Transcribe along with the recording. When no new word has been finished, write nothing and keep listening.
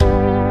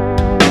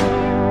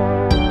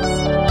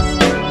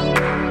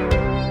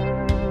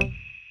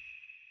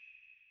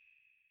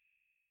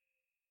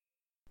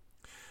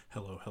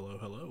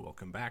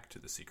welcome back to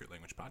the Secret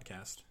Language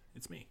Podcast.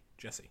 It's me,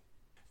 Jesse.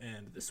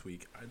 And this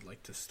week, I'd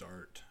like to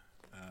start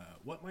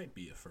what might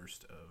be a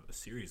first of a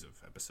series of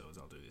episodes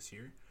I'll do this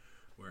year,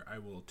 where I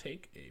will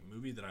take a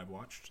movie that I've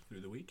watched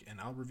through the week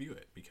and I'll review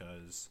it,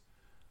 because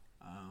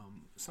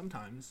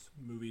sometimes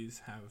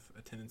movies have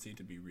a tendency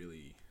to be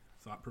really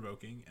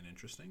thought-provoking and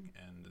interesting,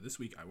 and this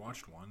week I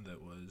watched one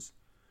that was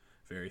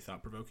very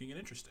thought-provoking and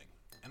interesting.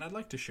 And I'd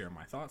like to share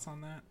my thoughts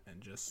on that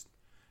and just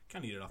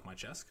kind of get it off my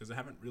chest, because I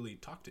haven't really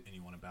talked to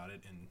anyone about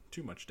it in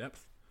too much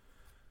depth.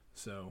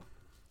 So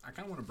I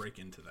kind of want to break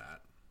into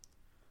that.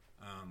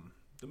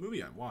 The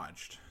movie I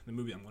watched, the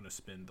movie I'm going to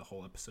spend the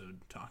whole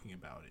episode talking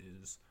about,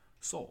 is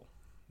Soul,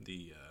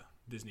 the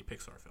Disney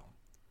Pixar film.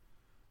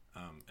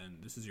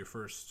 And this is your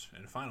first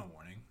and final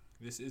warning.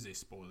 This is a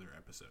spoiler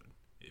episode.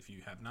 If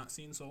you have not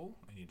seen Soul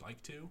and you'd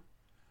like to,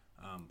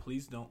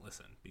 please don't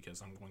listen,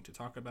 because I'm going to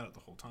talk about it the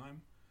whole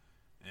time,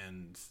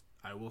 and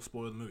I will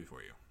spoil the movie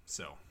for you.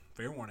 So,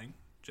 fair warning,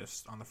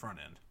 just on the front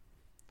end.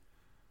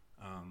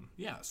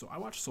 So I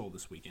watched Soul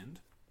this week,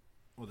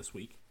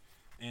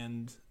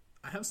 and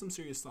I have some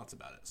serious thoughts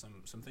about it.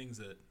 Some things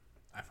that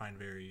I find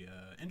very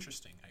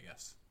interesting, I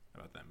guess,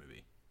 about that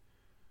movie.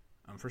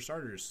 For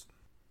starters,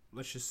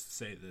 let's just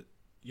say that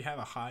you have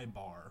a high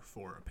bar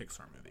for a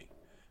Pixar movie.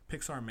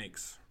 Pixar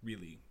makes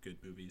really good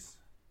movies.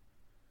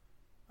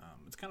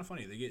 It's kind of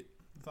funny. They get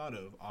thought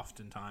of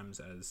oftentimes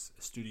as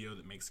a studio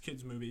that makes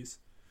kids' movies,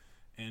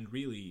 and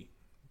really,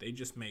 they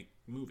just make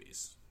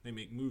movies. They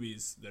make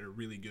movies that are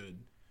really good.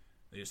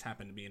 They just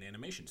happen to be an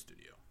animation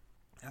studio.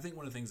 And I think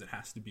one of the things that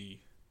has to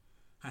be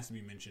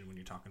mentioned when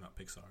you're talking about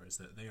Pixar is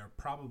that they are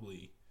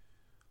probably,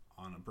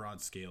 on a broad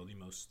scale, the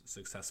most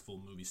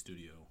successful movie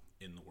studio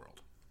in the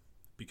world,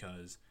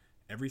 because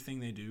everything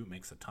they do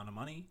makes a ton of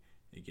money.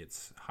 It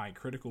gets high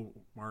critical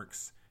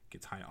marks,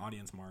 gets high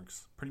audience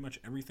marks. Pretty much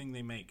everything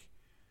they make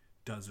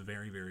does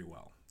very, very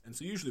well. And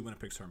so usually when a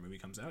Pixar movie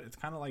comes out, it's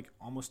kind of like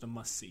almost a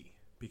must-see,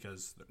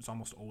 because it's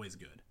almost always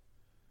good.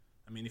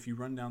 I mean, if you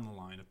run down the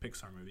line of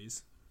Pixar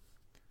movies,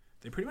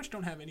 they pretty much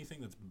don't have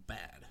anything that's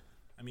bad.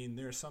 I mean,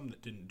 there are some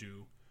that didn't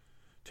do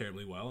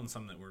terribly well, and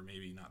some that were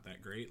maybe not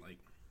that great, like,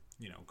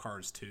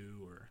 Cars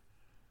 2, or,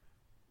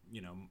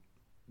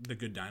 The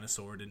Good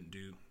Dinosaur didn't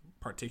do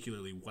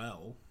particularly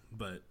well,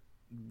 but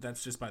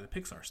that's just by the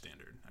Pixar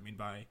standard. I mean,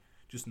 by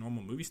just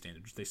normal movie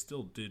standards, they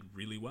still did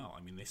really well.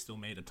 I mean, they still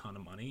made a ton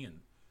of money,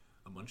 and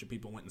a bunch of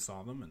people went and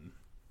saw them, and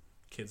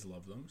kids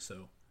loved them,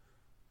 so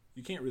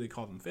you can't really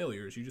call them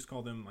failures, you just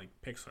call them,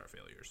 Pixar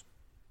failures.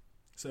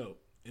 So,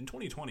 in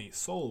 2020,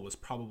 Soul was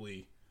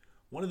probably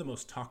one of the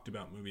most talked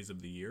about movies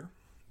of the year,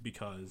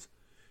 because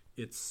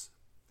it's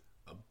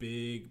a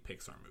big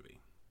Pixar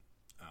movie.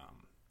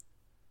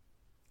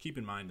 Keep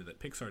in mind that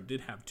Pixar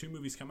did have 2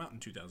 movies come out in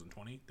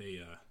 2020.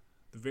 The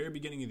very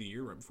beginning of the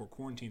year, right before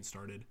quarantine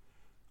started,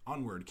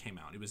 Onward came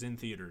out. It was in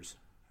theaters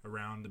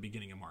around the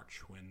beginning of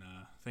March, when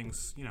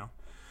things,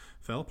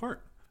 fell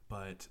apart.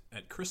 But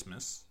at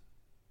Christmas,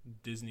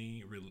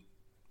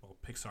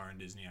 Pixar and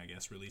Disney, I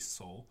guess, released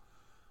Soul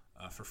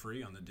for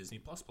free on the Disney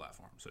Plus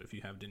platform. So if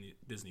you have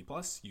Disney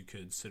Plus, you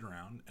could sit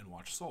around and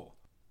watch Soul.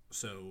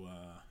 So,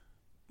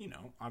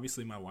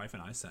 obviously my wife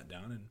and I sat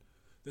down, and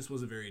this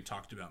was a very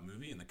talked about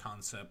movie, and the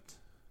concept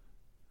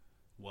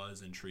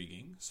was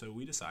intriguing, so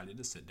we decided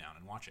to sit down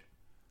and watch it.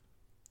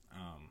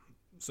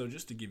 So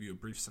just to give you a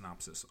brief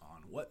synopsis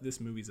on what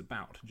this movie's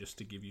about, just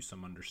to give you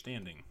some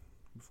understanding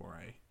before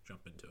I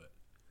jump into it.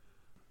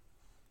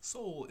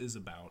 Soul is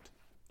about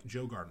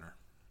Joe Gardner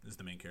is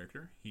the main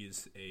character. He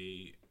is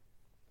a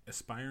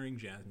aspiring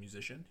jazz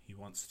musician. He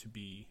wants to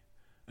be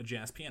a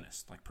jazz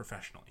pianist,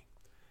 professionally.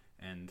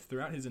 And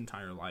throughout his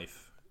entire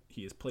life,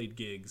 he has played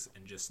gigs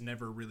and just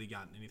never really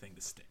gotten anything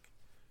to stick.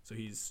 So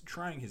he's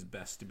trying his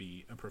best to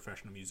be a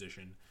professional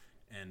musician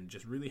and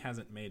just really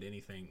hasn't made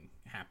anything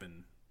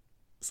happen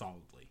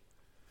solidly.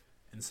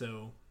 And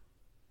so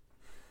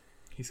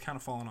he's kind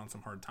of fallen on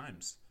some hard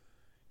times.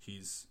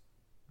 He's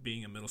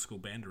being a middle school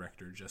band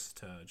director just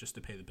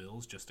to pay the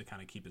bills, just to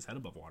kind of keep his head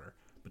above water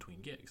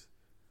between gigs.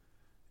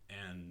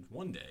 And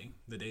one day,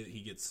 the day that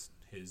he gets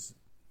his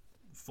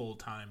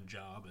full-time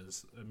job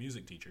as a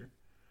music teacher,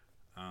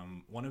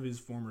 one of his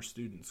former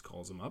students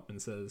calls him up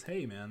and says,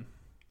 "Hey man,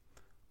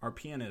 our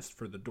pianist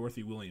for the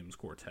Dorothy Williams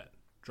quartet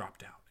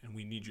dropped out, and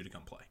we need you to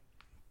come play."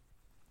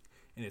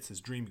 And it's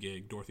his dream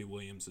gig. Dorothy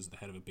Williams is the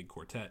head of a big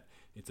quartet.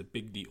 It's a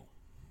big deal.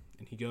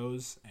 And he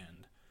goes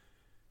and,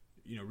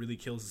 really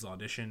kills his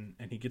audition,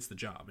 and he gets the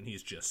job, and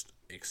he's just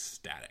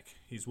ecstatic.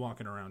 He's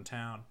walking around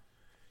town.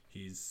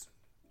 He's,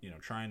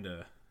 trying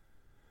to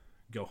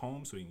go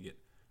home so he can get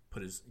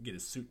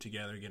his suit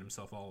together, get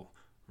himself all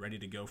ready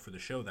to go for the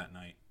show that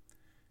night.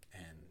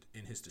 And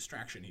in his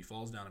distraction, he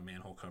falls down a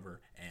manhole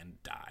cover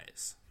and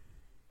dies.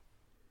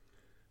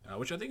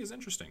 Which I think is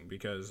interesting,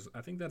 because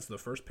I think that's the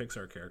first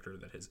Pixar character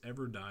that has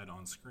ever died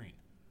on screen.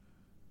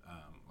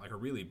 A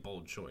really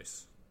bold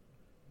choice.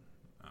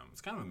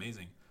 It's kind of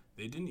amazing.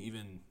 They didn't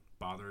even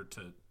bother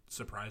to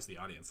surprise the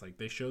audience.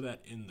 They show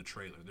that in the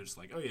trailer. They're just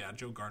like, oh yeah,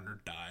 Joe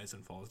Gardner dies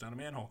and falls down a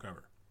manhole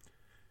cover.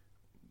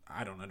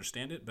 I don't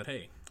understand it, but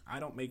hey, I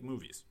don't make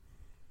movies.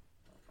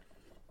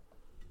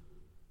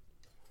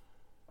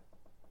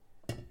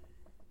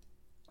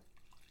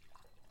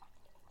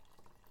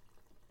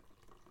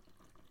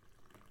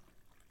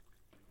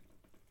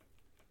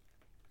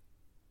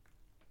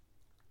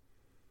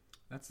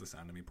 That's the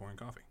sound of me pouring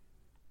coffee.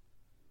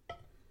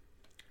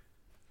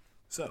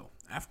 So,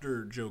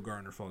 after Joe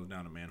Gardner falls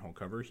down a manhole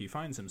cover, he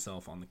finds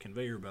himself on the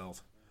conveyor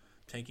belt,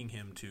 taking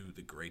him to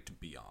the great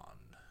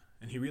beyond.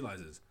 And he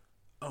realizes,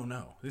 oh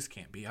no, this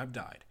can't be, I've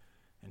died.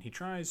 And he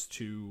tries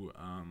to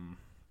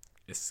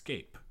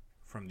escape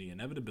from the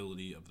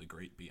inevitability of the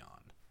great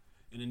beyond.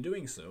 And in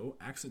doing so,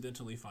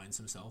 accidentally finds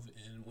himself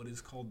in what is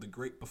called the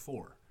great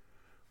before,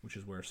 which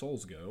is where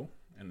souls go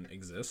and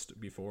exist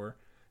before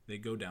they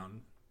go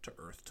down to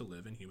Earth to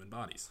live in human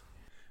bodies.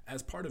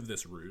 As part of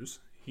this ruse,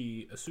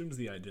 he assumes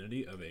the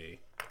identity of a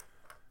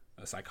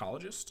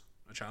psychologist,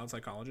 a child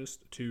psychologist,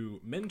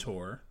 to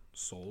mentor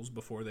souls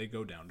before they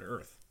go down to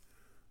Earth.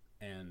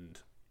 And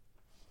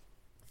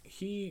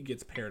he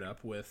gets paired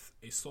up with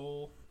a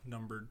soul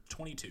numbered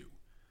 22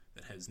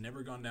 that has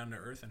never gone down to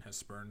Earth and has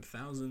spurned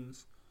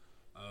thousands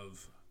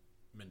of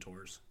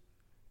mentors.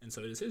 And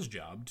so it is his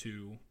job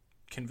to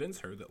convince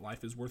her that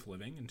life is worth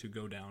living and to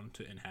go down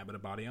to inhabit a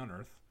body on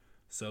Earth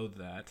so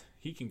that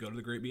he can go to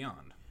the great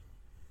beyond.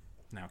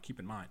 Now, keep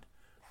in mind,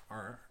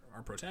 our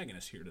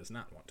protagonist here does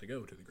not want to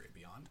go to the great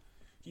beyond.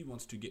 He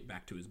wants to get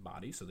back to his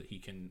body so that he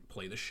can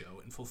play the show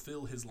and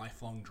fulfill his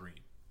lifelong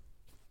dream.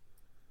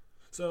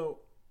 So,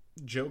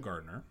 Joe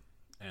Gardner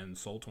and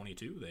Soul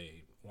 22,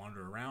 they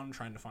wander around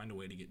trying to find a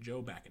way to get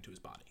Joe back into his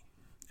body.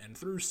 And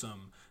through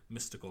some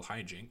mystical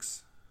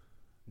hijinks,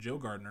 Joe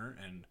Gardner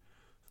and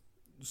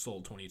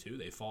Soul 22,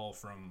 they fall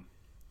from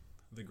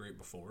the great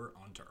before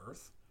onto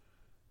Earth,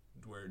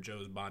 where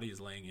Joe's body is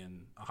laying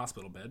in a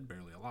hospital bed,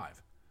 barely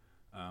alive.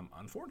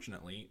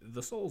 Unfortunately,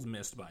 the soul's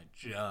missed by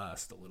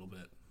just a little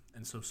bit,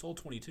 and so Soul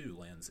 22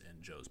 lands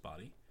in Joe's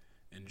body,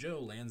 and Joe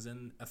lands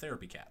in a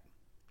therapy cat.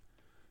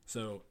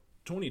 So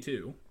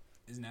 22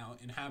 is now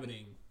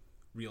inhabiting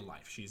real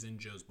life. She's in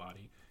Joe's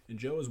body, and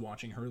Joe is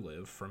watching her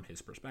live from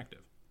his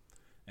perspective.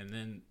 And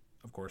then,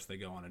 of course, they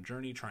go on a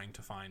journey trying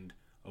to find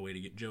a way to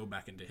get Joe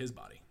back into his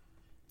body.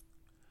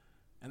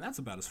 And that's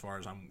about as far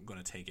as I'm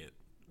going to take it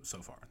so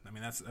far. I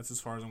mean, that's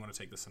as far as I'm going to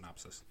take the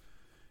synopsis.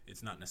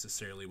 It's not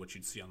necessarily what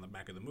you'd see on the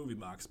back of the movie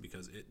box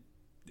because it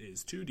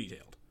is too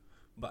detailed.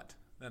 But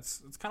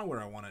that's kind of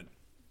where I want to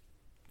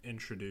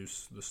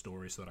introduce the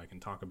story so that I can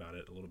talk about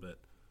it a little bit.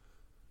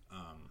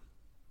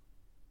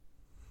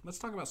 Let's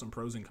talk about some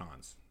pros and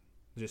cons.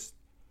 Just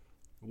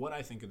what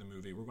I think of the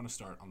movie. We're going to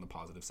start on the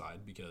positive side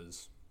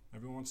because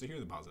everyone wants to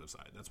hear the positive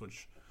side. That's what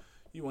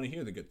you want to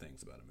hear, the good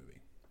things about a movie.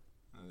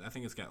 I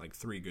think it's got like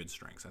 3 good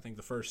strengths. I think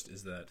the first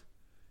is that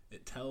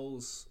it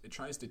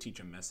tries to teach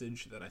a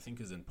message that I think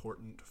is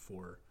important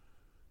for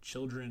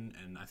children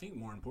and I think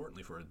more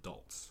importantly for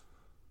adults.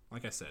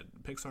 Like I said,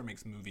 Pixar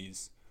makes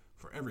movies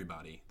for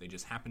everybody. They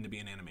just happen to be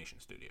an animation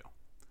studio.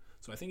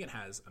 So I think it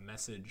has a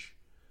message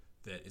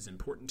that is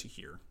important to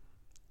hear.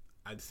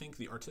 I think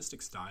the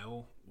artistic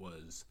style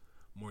was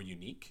more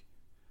unique,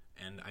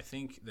 and I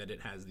think that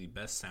it has the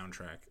best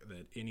soundtrack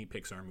that any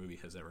Pixar movie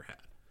has ever had.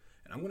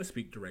 And I'm going to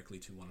speak directly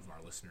to one of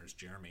our listeners,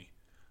 Jeremy.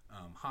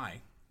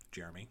 Hi,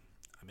 Jeremy.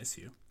 I miss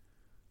you.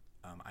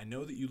 I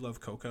know that you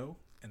love Coco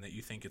and that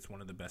you think it's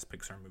one of the best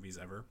Pixar movies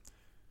ever,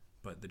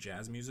 but the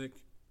jazz music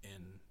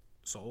in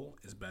Soul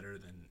is better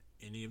than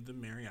any of the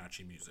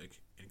mariachi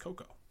music in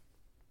Coco.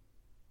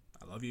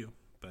 I love you,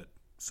 but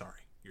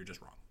sorry, you're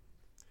just wrong.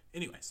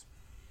 Anyways,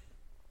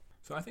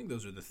 so I think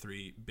those are the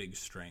 3 big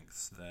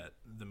strengths that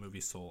the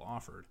movie Soul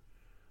offered.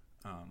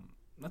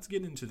 Let's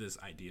get into this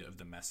idea of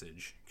the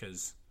message,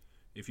 because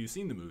if you've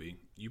seen the movie,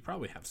 you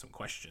probably have some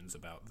questions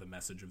about the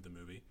message of the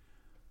movie.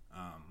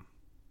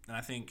 And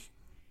I think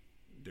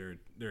there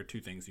are 2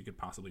 things you could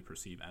possibly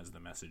perceive as the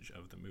message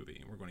of the movie,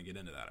 and we're going to get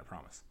into that, I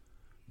promise.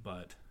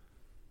 But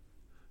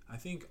I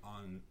think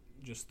on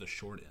just the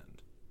short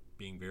end,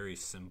 being very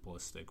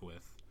simplistic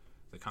with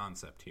the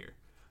concept here,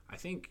 I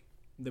think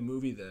the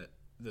movie that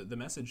the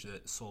message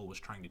that Soul was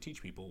trying to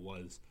teach people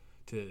was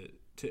to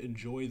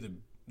enjoy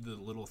the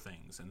little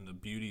things and the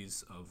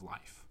beauties of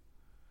life.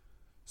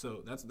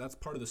 So that's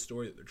part of the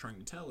story that they're trying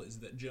to tell, is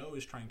that Joe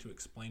is trying to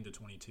explain to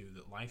 22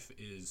 that life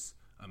is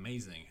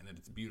amazing and that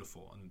it's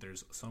beautiful and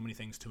there's so many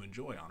things to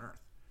enjoy on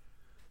Earth.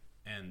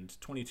 And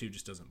 22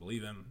 just doesn't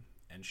believe him,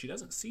 and she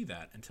doesn't see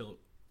that until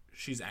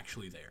she's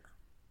actually there.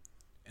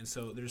 And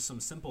so there's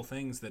some simple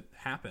things that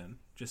happen,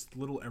 just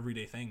little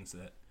everyday things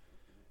that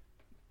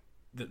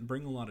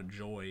bring a lot of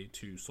joy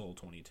to Soul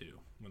 22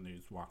 when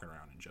he's walking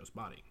around in Joe's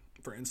body.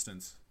 For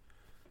instance,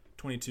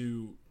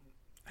 22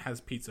 has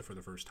pizza for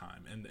the first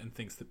time and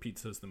thinks that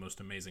pizza is the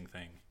most amazing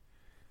thing.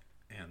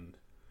 And,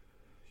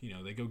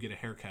 they go get a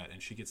haircut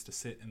and she gets to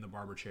sit in the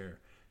barber chair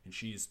and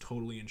she is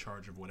totally in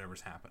charge of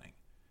whatever's happening.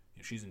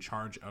 She's in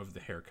charge of the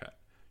haircut.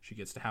 She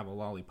gets to have a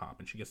lollipop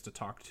and she gets to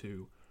talk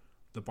to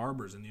the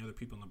barbers and the other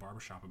people in the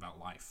barbershop about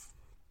life.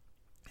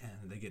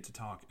 And they get to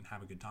talk and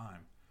have a good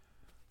time.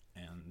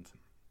 And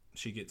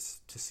she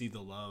gets to see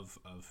the love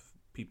of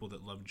people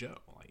that love Joe,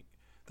 like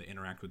that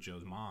interact with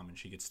Joe's mom, and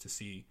she gets to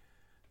see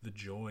the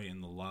joy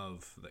and the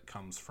love that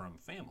comes from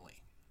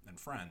family and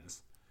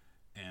friends.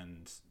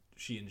 And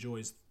she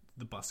enjoys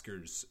the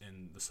buskers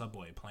in the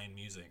subway playing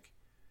music.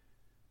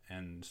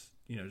 And,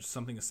 just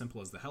something as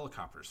simple as the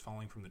helicopters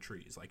falling from the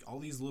trees. Like, all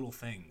these little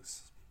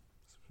things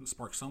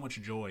spark so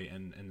much joy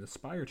and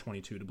inspire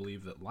 22 to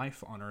believe that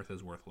life on Earth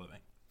is worth living.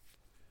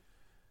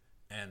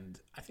 And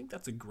I think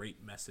that's a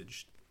great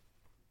message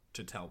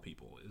to tell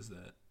people, is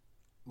that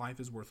life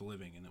is worth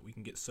living, and that we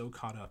can get so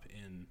caught up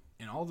in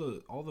all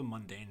the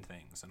mundane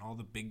things and all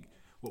the big,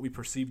 what we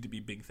perceive to be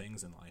big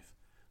things in life,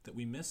 that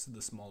we miss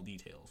the small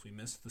details. We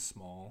miss the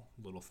small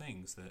little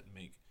things that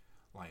make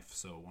life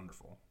so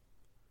wonderful.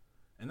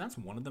 And that's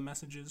one of the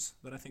messages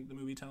that I think the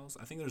movie tells.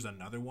 I think there's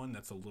another one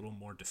that's a little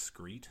more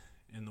discreet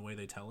in the way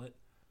they tell it.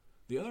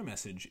 The other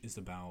message is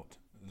about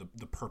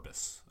the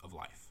purpose of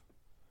life.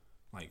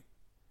 Like,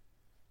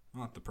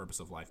 not the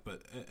purpose of life,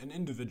 but an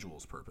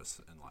individual's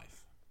purpose in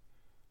life.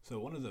 So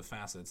one of the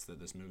facets that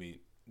this movie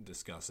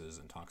discusses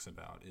and talks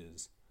about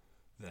is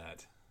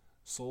that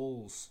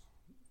souls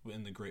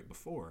in the Great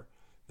Before,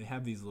 they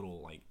have these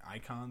little like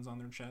icons on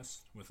their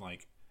chests with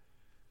like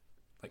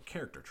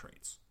character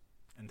traits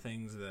and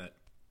things that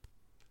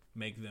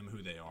make them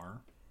who they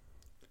are.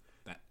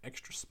 That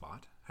extra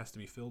spot has to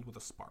be filled with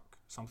a spark,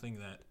 something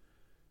that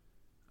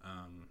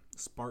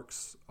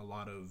sparks a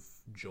lot of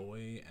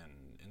joy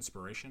and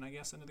inspiration, I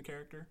guess, into the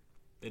character.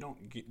 They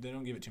don't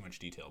give it too much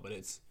detail, but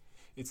it's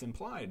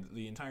implied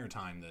the entire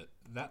time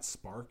that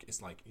spark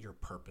is like your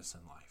purpose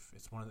in life.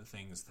 It's one of the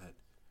things that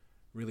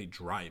really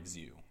drives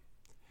you.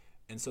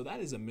 And so that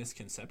is a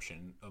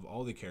misconception of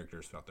all the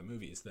characters throughout the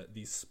movie, is that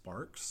these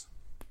sparks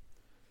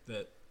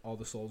that all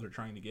the souls are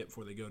trying to get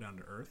before they go down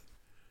to Earth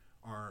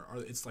are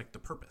it's like the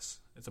purpose.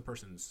 It's a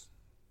person's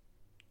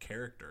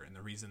character and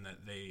the reason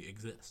that they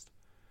exist.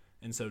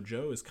 And so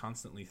Joe is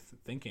constantly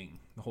thinking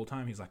the whole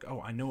time. He's like, "Oh,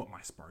 I know what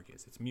my spark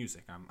is. It's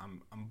music.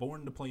 I'm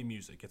born to play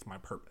music. It's my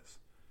purpose."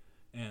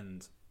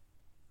 And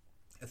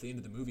at the end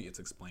of the movie, it's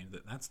explained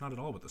that that's not at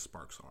all what the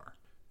sparks are.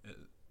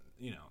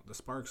 The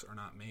sparks are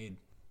not made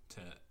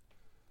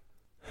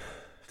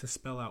to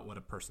spell out what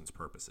a person's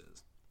purpose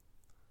is.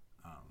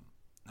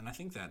 And I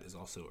think that is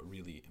also a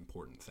really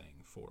important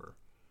thing for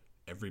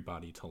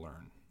everybody to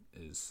learn,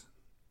 is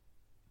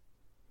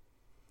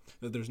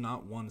that there's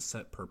not one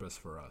set purpose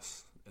for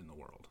us in the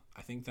world.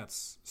 I think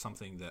that's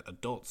something that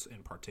adults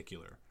in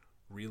particular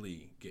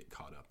really get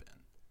caught up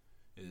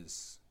in,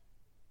 is,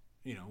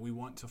 we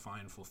want to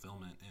find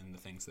fulfillment in the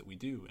things that we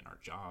do, in our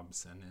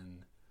jobs and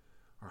in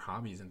our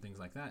hobbies and things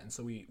like that. And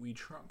so we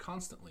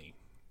constantly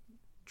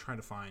try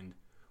to find,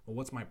 well,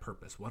 what's my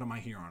purpose? What am I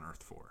here on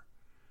Earth for?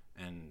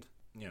 And,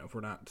 if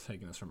we're not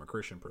taking this from a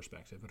Christian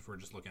perspective, but if we're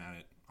just looking at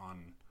it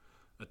on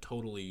a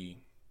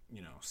totally,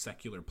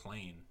 secular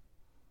plane,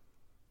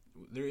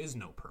 there is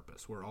no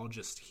purpose. We're all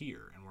just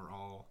here, and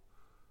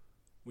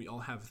we all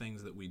have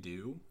things that we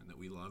do and that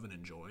we love and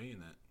enjoy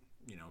and that,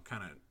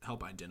 kind of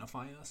help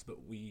identify us,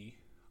 but we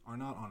are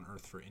not on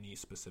Earth for any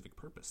specific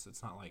purpose.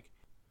 It's not like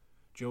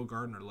Joe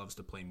Gardner loves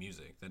to play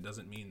music. That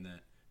doesn't mean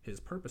that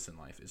his purpose in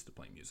life is to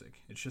play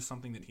music. It's just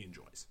something that he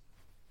enjoys.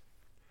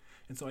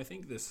 And so I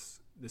think this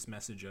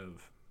message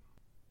of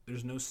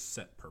there's no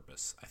set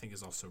purpose, I think,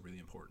 is also really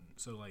important.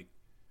 So, like,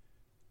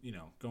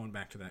 going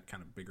back to that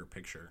kind of bigger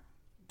picture,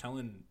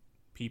 telling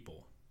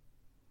people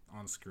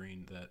on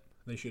screen that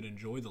they should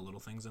enjoy the little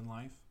things in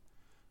life,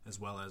 as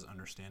well as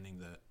understanding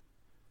that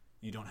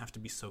you don't have to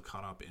be so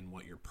caught up in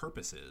what your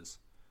purpose is,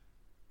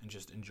 and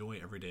just enjoy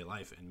everyday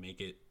life and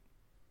make it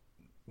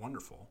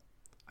wonderful,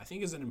 I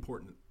think is an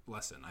important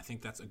lesson. I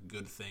think that's a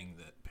good thing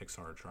that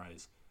Pixar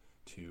tries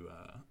to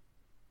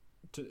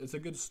it's a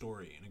good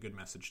story and a good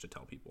message to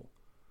tell people.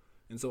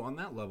 And so on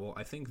that level,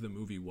 I think the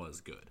movie was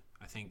good.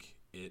 I think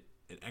it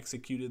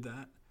executed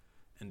that,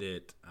 and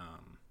it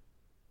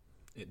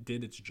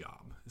did its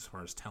job as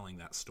far as telling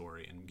that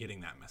story and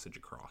getting that message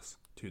across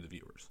to the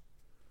viewers.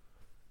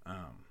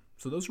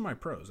 So those are my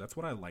pros. That's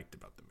what I liked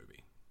about the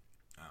movie.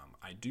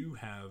 I do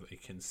have a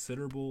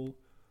considerable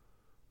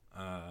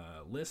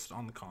list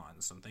on the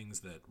cons, some things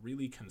that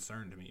really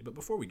concerned me. But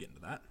before we get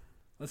into that,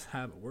 let's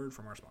have a word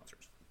from our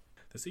sponsors.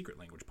 The Secret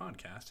Language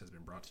Podcast has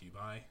been brought to you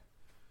by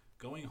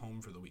Going Home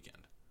for the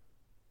Weekend.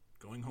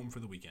 Going home for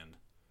the weekend,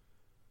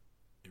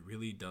 it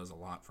really does a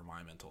lot for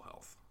my mental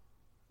health.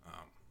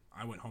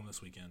 I went home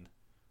this weekend,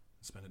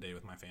 spent a day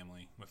with my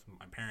family, with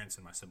my parents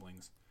and my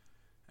siblings,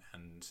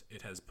 and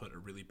it has put a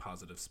really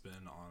positive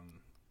spin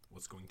on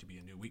what's going to be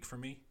a new week for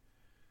me.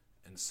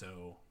 And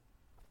so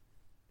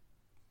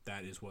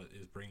that is what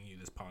is bringing you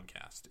this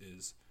podcast,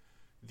 is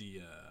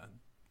the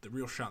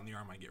real shot in the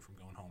arm I get from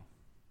going home.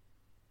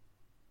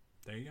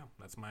 There you go.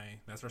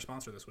 That's our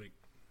sponsor this week.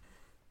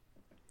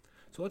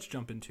 So let's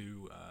jump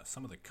into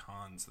some of the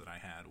cons that I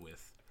had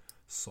with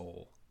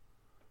Soul.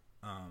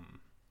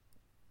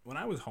 When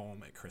I was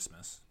home at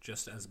Christmas,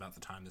 just as about the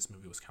time this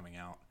movie was coming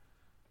out,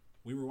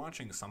 we were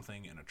watching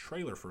something and a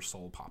trailer for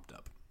Soul popped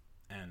up.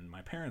 And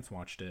my parents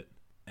watched it,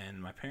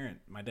 And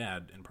my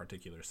dad in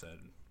particular said,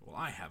 well,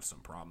 I have some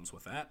problems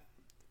with that.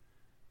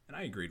 And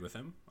I agreed with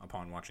him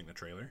upon watching the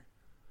trailer.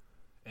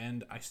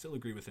 And I still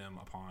agree with him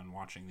upon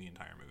watching the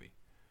entire movie.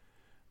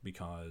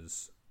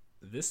 Because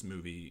this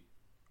movie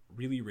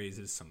really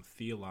raises some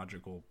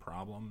theological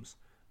problems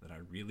that I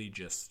really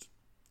just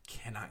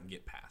cannot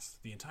get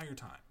past the entire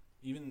time.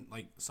 Even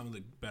like some of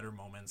the better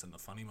moments and the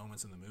funny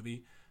moments in the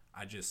movie,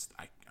 I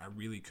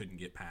really couldn't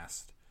get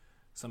past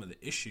some of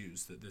the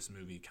issues that this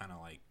movie kind of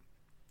like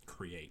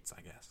creates,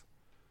 I guess.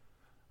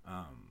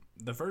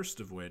 The first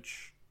of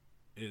which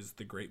is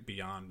the great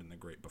beyond and the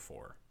great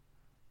before.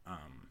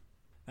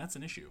 That's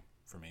an issue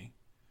for me.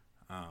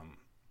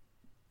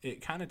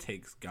 It kind of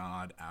takes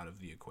God out of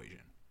the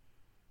equation.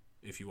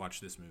 If you watch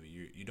this movie,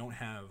 you don't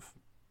have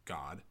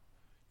God.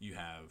 You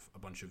have a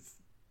bunch of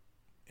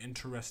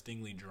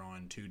interestingly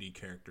drawn 2D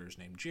characters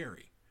named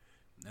Jerry,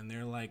 and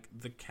they're like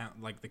the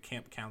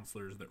camp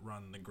counselors that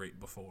run the Great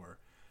Before,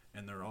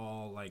 and they're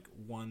all like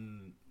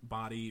one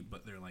body,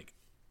 but they're like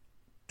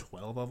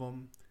 12 of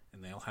them,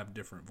 and they all have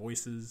different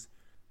voices,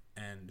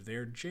 and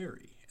they're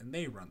Jerry, and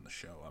they run the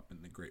show up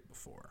in the Great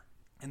Before,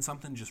 and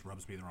something just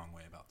rubs me the wrong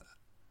way about that.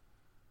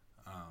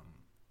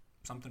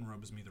 Something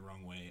rubs me the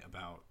wrong way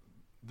about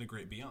the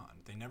Great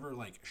Beyond. They never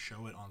like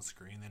show it on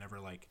screen. They never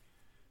like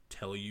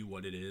tell you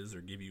what it is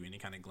or give you any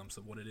kind of glimpse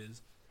of what it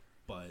is.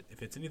 But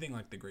if it's anything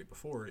like the Great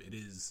Before, it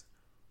is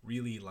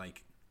really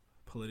like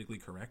politically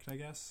correct, I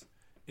guess.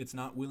 It's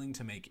not willing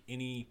to make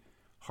any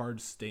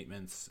hard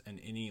statements and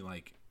any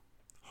like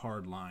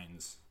hard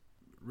lines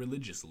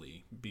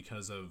religiously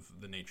because of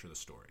the nature of the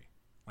story.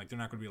 Like they're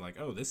not going to be like,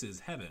 oh, this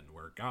is heaven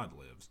where God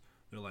lives.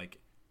 They're like,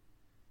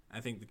 I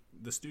think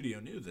the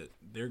studio knew that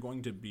they're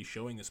going to be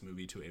showing this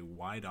movie to a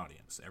wide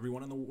audience.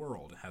 Everyone in the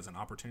world has an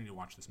opportunity to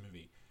watch this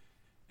movie.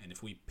 And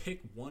if we pick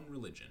one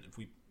religion, if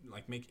we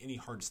like make any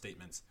hard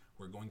statements,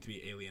 we're going to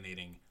be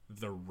alienating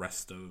the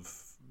rest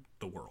of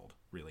the world,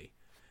 really.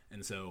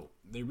 And so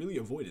they really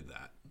avoided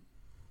that,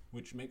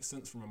 which makes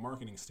sense from a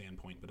marketing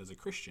standpoint. But as a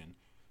Christian,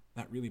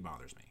 that really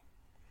bothers me.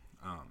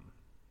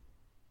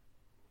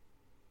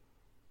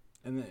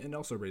 And it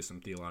also raised some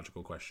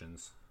theological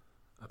questions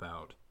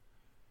about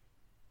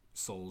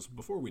souls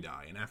before we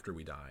die and after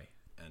we die.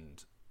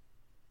 And,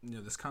 you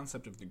know, this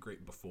concept of the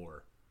Great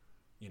Before,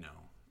 you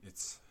know,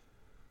 it's...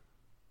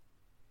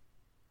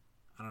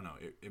 I don't know,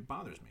 it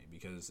bothers me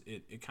because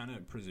it kind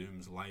of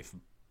presumes life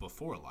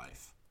before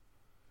life.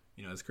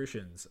 You know, as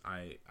Christians,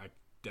 I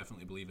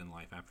definitely believe in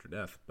life after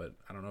death, but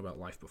I don't know about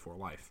life before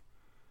life.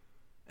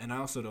 And I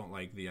also don't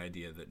like the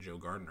idea that Joe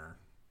Gardner,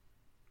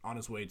 on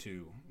his way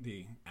to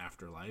the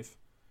afterlife,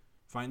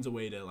 finds a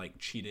way to, like,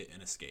 cheat it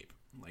and escape.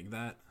 Like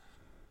that,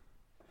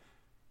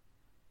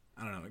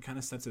 I don't know, it kind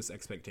of sets this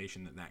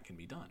expectation that that can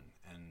be done.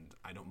 And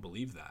I don't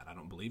believe that. I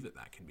don't believe that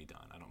that can be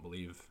done. I don't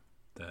believe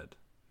that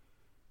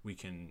we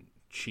can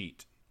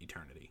cheat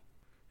eternity.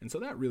 And so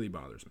that really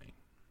bothers me.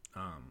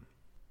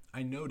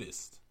 I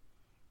noticed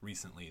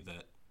recently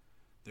that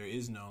there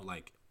is no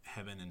like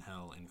heaven and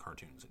hell in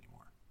cartoons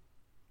anymore.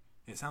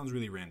 It sounds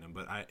really random,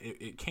 but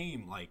it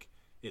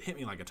hit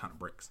me like a ton of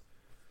bricks.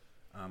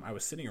 I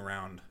was sitting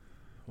around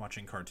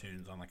watching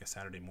cartoons on like a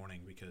Saturday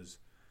morning because,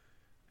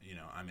 you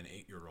know, I'm an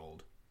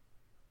 8-year-old,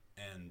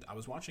 and I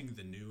was watching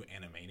the new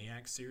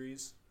Animaniacs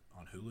series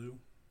on Hulu,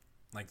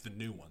 like the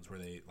new ones where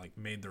they like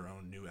made their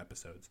own new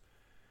episodes.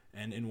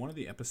 And in one of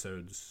the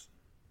episodes,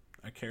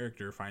 a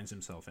character finds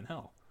himself in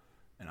hell.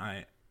 And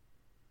I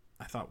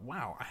thought,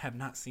 wow, I have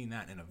not seen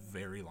that in a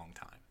very long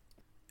time.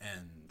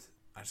 And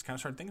I just kind of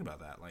started thinking about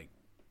that. Like,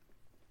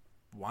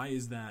 why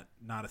is that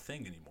not a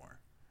thing anymore?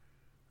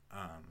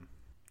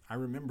 I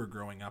remember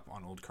growing up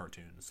on old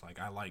cartoons. Like,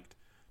 I liked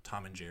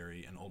Tom and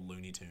Jerry and old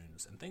Looney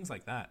Tunes and things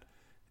like that.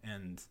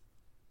 And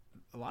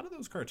a lot of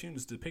those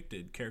cartoons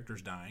depicted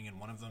characters dying, and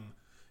one of them,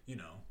 you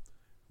know,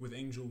 with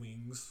angel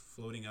wings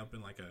floating up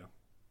in like a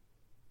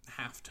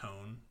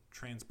half-tone,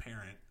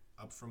 transparent,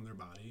 up from their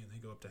body, and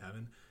they go up to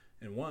heaven.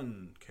 And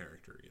one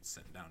character gets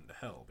sent down to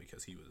hell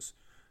because he was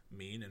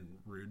mean and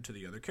rude to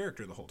the other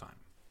character the whole time.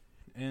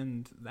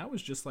 And that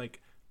was just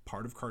like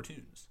part of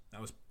cartoons.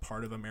 That was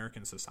part of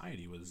American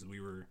society. Was we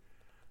were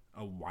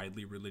a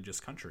widely religious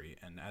country,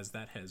 and as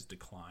that has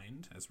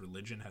declined, as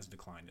religion has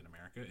declined in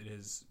America, it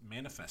is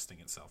manifesting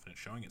itself and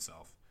it's showing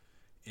itself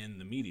in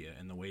the media,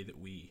 in the way that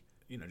we,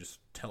 you know, just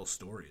tell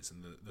stories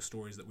and the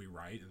stories that we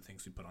write and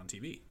things we put on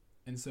TV.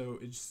 And so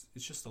it's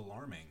just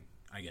alarming,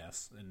 I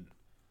guess, and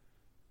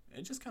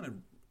it just kind of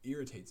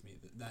irritates me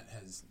that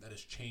has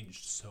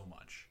changed so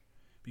much,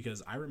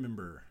 because I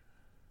remember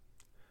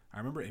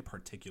a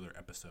particular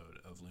episode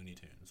of Looney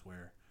Tunes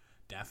where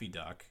Daffy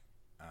Duck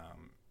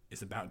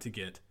is about to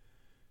get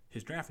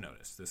his draft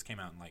notice. This came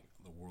out in like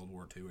the World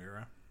War II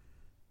era,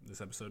 this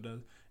episode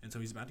does, and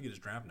so he's about to get his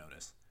draft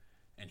notice,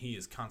 and he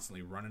is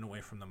constantly running away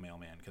from the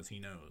mailman because he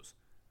knows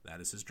that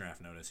is his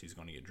draft notice. He's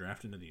going to get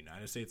drafted into the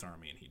United States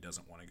Army, and he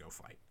doesn't want to go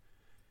fight.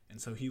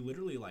 And so he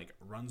literally like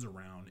runs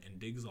around and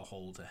digs a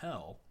hole to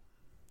hell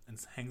and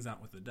hangs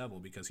out with the devil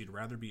because he'd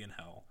rather be in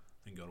hell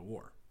than go to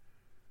war.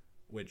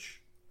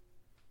 Which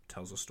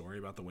tells a story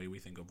about the way we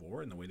think of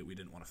war and the way that we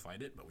didn't want to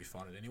fight it, but we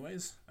fought it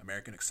anyways.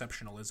 American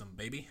exceptionalism,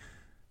 baby.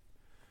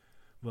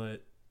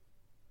 But,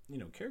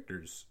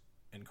 characters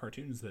in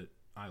cartoons that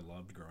I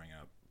loved growing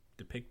up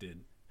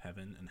depicted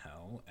heaven and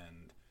hell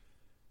and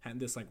had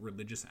this,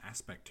 religious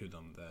aspect to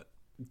them that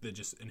they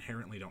just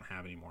inherently don't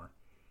have anymore.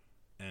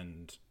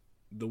 And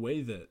the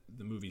way that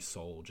the movie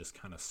Soul just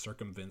kind of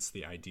circumvents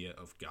the idea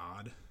of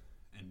God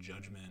and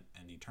judgment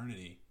and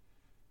eternity,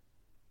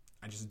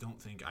 I just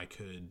don't think I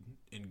could,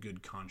 in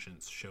good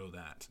conscience, show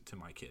that to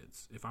my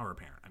kids. If I were a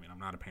parent. I mean, I'm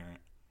not a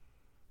parent,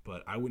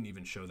 but I wouldn't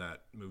even show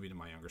that movie to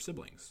my younger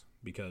siblings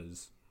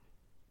because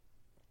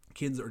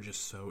kids are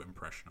just so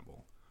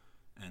impressionable.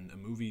 And a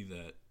movie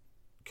that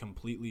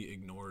completely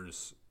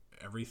ignores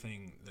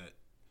everything that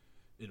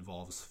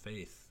involves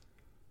faith,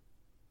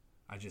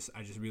 I just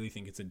really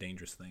think it's a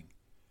dangerous thing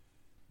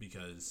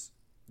because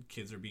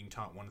kids are being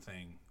taught one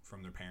thing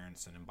from their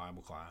parents and in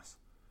Bible class,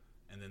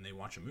 and then they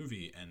watch a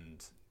movie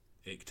and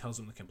it tells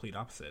them the complete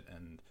opposite.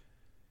 And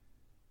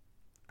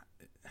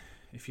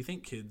if you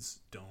think kids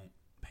don't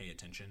pay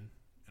attention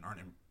and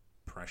aren't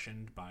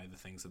impressioned by the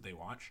things that they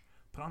watch,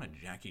 put on a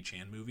Jackie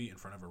Chan movie in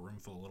front of a room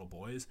full of little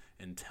boys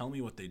and tell me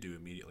what they do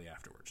immediately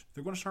afterwards.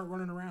 They're going to start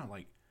running around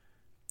like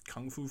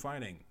kung fu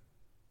fighting.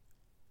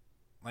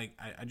 I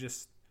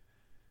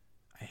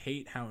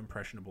hate how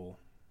impressionable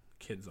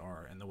kids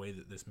are and the way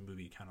that this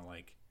movie kind of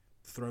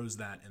throws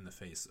that in the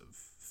face of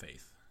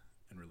faith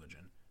and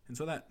religion. And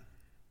so that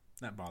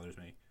bothers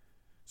me.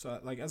 So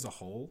as a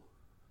whole,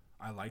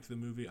 I liked the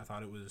movie. I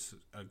thought it was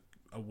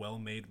a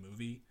well-made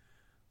movie,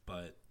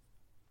 but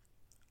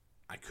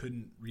I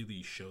couldn't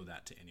really show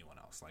that to anyone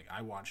else.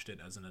 I watched it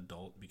as an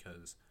adult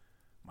because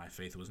my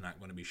faith was not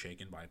going to be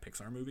shaken by a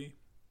Pixar movie,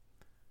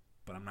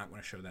 but I'm not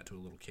going to show that to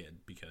a little kid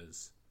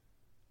because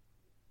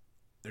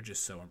they're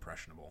just so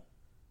impressionable.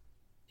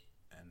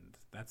 And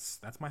that's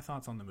my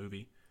thoughts on the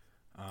movie.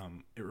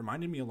 It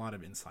reminded me a lot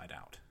of Inside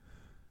Out,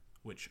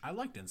 which I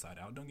liked Inside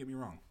Out, don't get me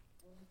wrong.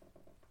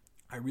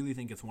 I really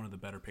think it's one of the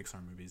better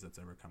Pixar movies that's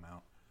ever come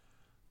out,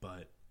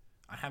 but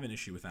I have an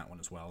issue with that one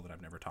as well that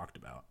I've never talked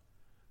about.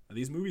 Now,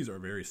 these movies are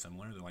very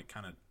similar. They're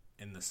kind of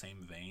in the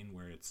same vein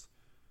where it's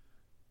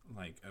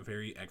a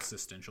very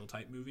existential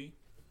type movie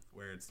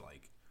where it's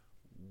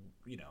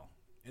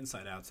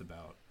Inside Out's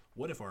about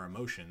what if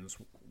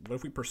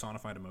we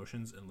personified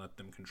emotions and let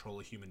them control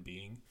a human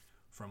being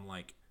from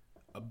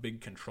a big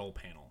control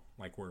panel,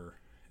 like we're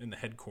in the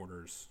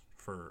headquarters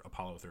for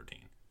Apollo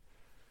 13.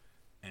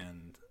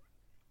 And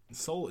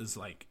Soul is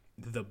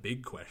the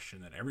big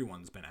question that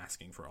everyone's been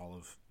asking for all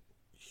of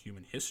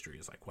human history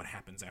is what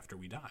happens after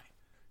we die.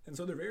 And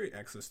so they're very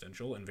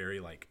existential and very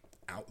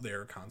out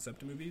there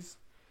concept movies.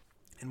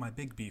 And my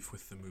big beef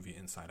with the movie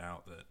Inside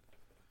Out that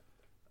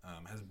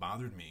has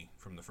bothered me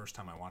from the first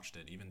time I watched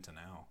it even to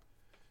now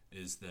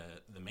is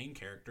that the main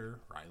character,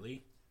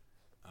 Riley,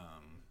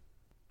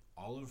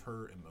 all of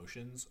her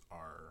emotions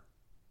are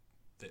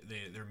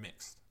they're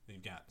mixed.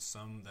 You've got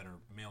some that are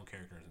male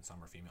characters and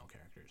some are female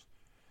characters.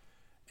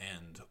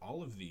 And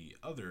all of the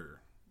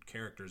other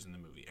characters in the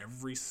movie,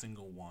 every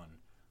single one,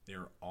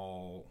 they're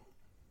all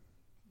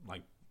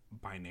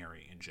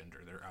binary in gender.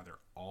 They're either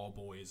all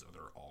boys or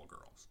they're all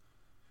girls.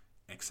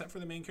 Except for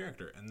the main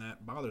character. And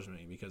that bothers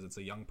me because it's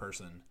a young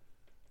person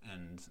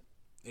and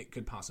it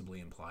could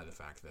possibly imply the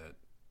fact that,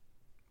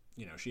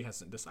 she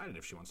hasn't decided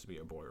if she wants to be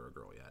a boy or a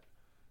girl yet.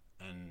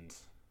 And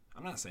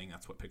I'm not saying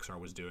that's what Pixar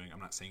was doing. I'm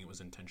not saying it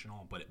was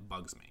intentional, but it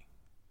bugs me.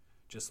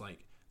 Just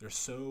they're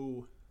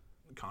so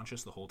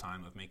conscious the whole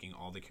time of making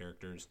all the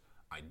characters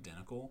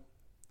identical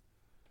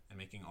and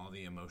making all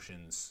the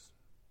emotions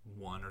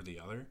one or the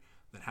other,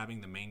 that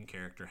having the main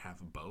character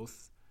have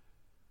both,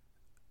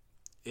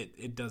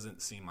 it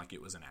doesn't seem like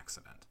it was an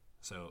accident.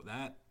 So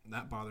that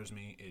bothers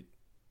me.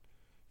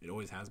 It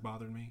always has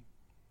bothered me.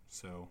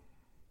 So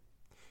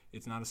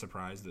it's not a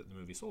surprise that the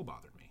movie Soul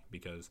bothered me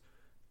because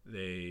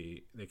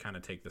they kind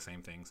of take the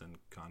same things in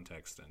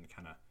context and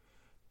kind of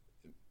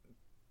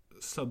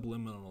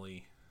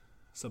subliminally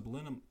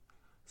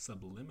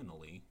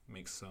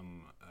make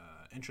some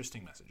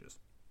interesting messages.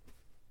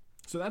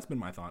 So that's been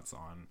my thoughts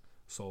on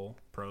Soul.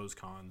 Pros,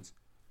 cons.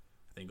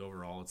 I think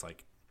overall it's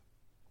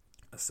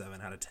a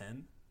 7 out of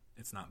 10.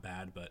 It's not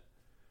bad, but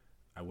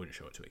I wouldn't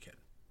show it to a kid.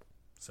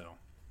 So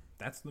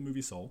that's the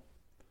movie Soul.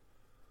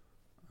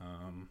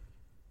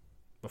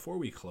 Before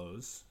we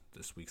close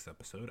this week's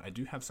episode, I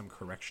do have some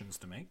corrections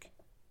to make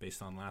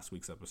based on last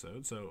week's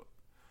episode. So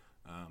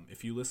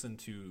if you listen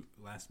to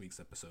last week's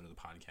episode of the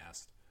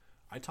podcast,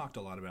 I talked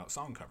a lot about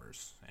song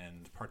covers,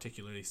 and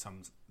particularly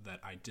some that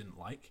I didn't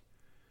like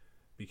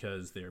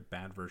because they're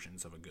bad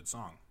versions of a good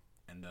song.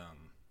 And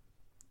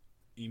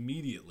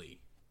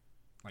immediately,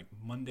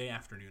 Monday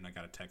afternoon, I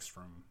got a text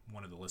from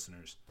one of the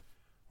listeners,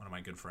 one of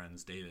my good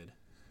friends, David,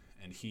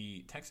 and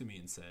he texted me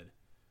and said,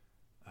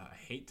 I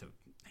hate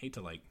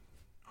to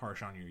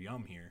harsh on your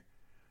yum here,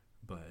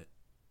 but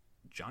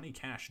Johnny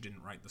Cash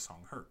didn't write the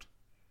song Hurt.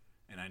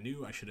 And I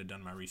knew I should have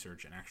done my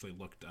research and actually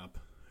looked up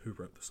who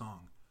wrote the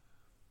song.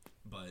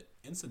 But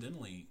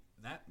incidentally,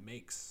 that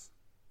makes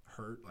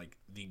her like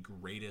the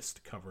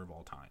greatest cover of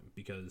all time,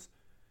 because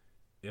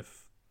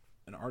if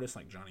an artist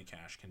like Johnny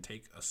Cash can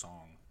take a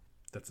song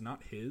that's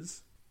not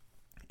his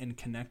and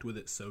connect with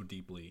it so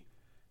deeply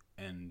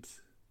and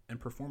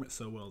perform it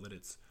so well that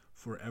it's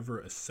forever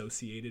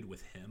associated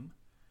with him,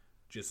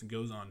 just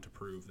goes on to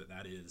prove that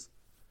that is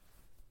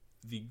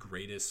the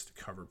greatest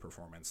cover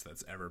performance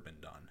that's ever been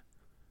done.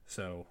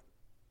 So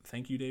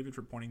thank you, David,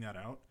 for pointing that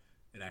out.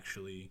 It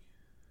actually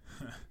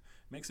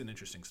makes an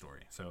interesting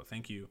story. So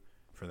thank you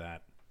for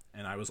that.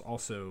 And I was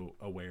also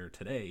aware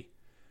today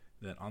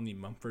that on the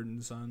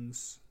Mumford &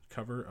 Sons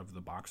cover of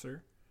The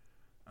Boxer,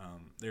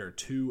 there are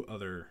two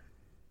other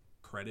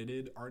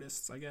credited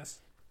artists, I guess.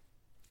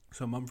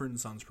 So Mumford &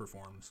 Sons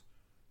performs,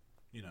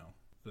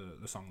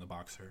 the song The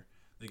Boxer.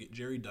 They get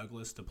Jerry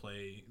Douglas to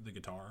play the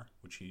guitar,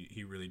 which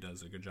he really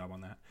does a good job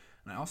on that.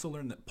 And I also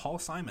learned that Paul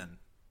Simon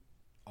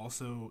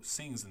also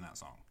sings in that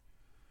song,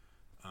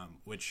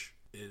 which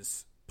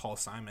is Paul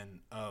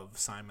Simon of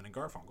Simon and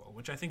Garfunkel,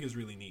 which I think is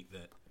really neat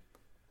that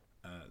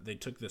they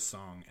took this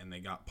song and they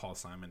got Paul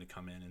Simon to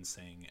come in and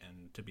sing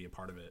and to be a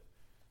part of it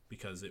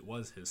because it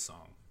was his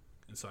song.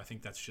 And so I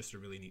think that's just a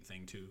really neat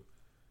thing to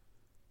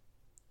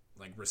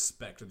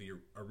respect the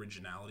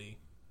originality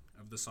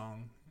of the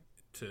song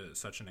to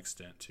such an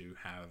extent to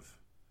have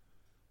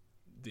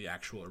the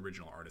actual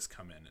original artist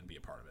come in and be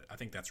a part of it. I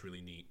think that's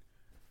really neat.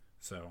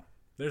 So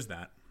there's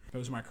that.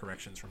 Those are my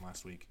corrections from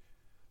last week.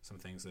 Some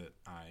things that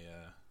I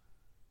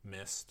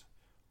missed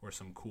or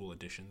some cool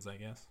additions, I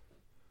guess.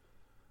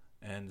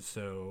 And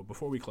so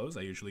before we close,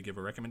 I usually give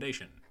a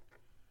recommendation.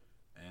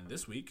 And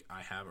this week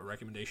I have a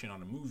recommendation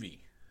on a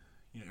movie.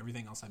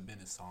 Everything else I've been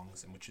is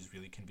songs, and which is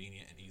really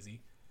convenient and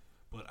easy.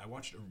 But I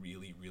watched a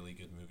really, really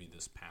good movie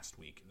this past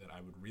week that I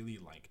would really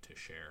like to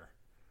share.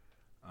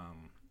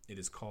 It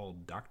is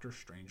called Dr.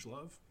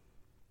 Strangelove,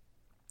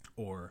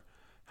 or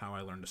How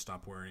I Learned to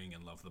Stop Worrying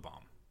and Love the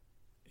Bomb.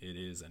 It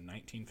is a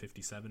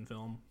 1957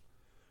 film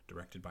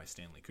directed by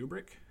Stanley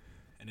Kubrick,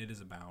 and it is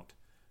about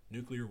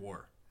nuclear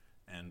war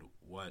and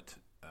what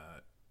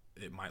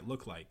it might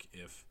look like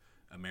if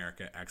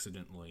America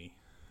accidentally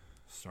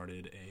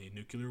started a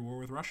nuclear war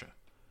with Russia.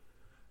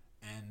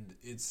 And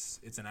it's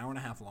an hour and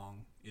a half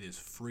long. It is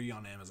free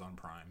on Amazon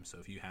Prime. So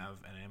if you have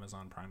an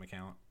Amazon Prime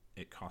account,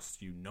 it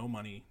costs you no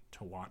money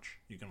to watch.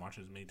 You can watch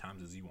it as many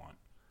times as you want.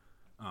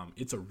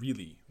 It's a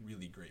really,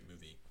 really great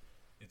movie.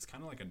 It's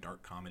kind of like a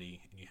dark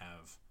comedy, and you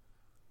have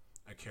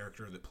a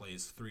character that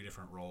plays 3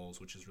 different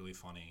roles, which is really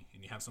funny.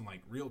 And you have some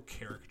real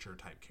caricature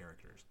type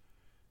characters.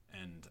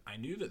 And I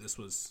knew that this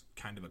was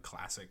kind of a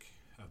classic,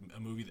 a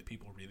movie that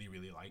people really,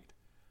 really liked.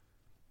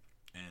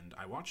 And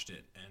I watched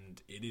it,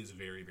 and it is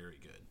very, very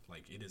good.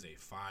 It is a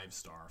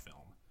 5-star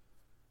film.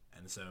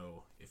 And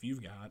so, if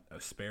you've got a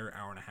spare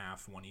hour and a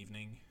half one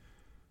evening,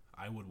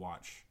 I would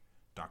watch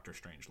Dr.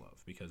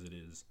 Strangelove, because it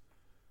is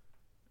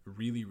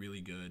really,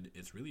 really good.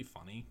 It's really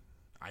funny.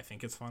 I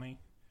think it's funny.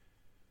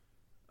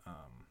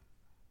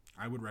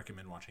 I would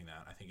recommend watching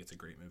that. I think it's a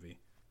great movie.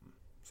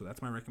 So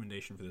that's my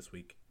recommendation for this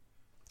week.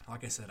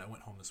 Like I said, I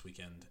went home this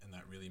weekend, and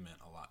that really meant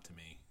a lot to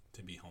me,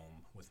 to be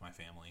home with my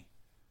family.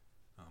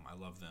 I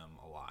love them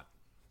a lot.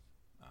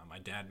 My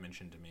dad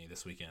mentioned to me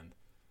this weekend,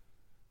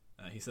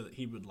 he said that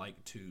he would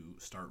like to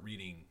start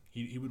reading,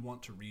 he would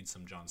want to read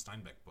some John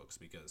Steinbeck books,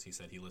 because he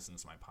said he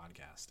listens to my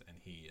podcast, and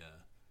he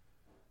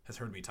has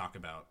heard me talk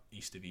about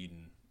East of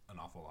Eden an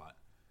awful lot.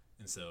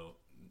 And so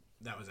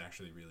that was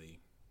actually really,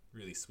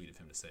 really sweet of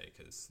him to say,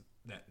 because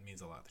that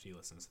means a lot that he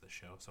listens to the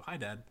show. So hi,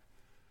 Dad.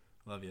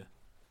 Love you.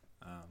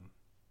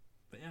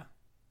 But yeah.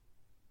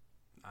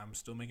 I'm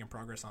still making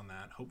progress on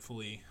that.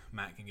 Hopefully,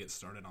 Matt can get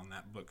started on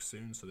that book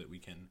soon so that we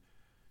can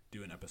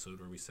do an episode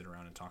where we sit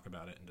around and talk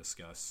about it and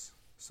discuss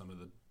some of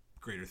the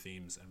greater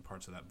themes and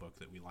parts of that book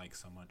that we like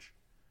so much.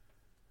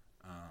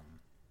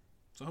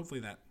 So hopefully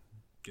that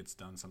gets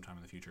done sometime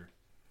in the future.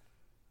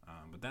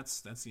 But that's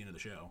the end of the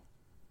show.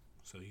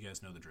 So you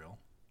guys know the drill.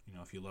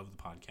 If you love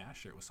the podcast,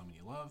 share it with someone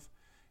you love.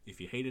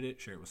 If you hated it,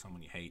 share it with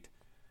someone you hate.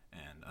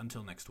 And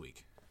until next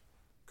week,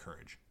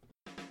 courage.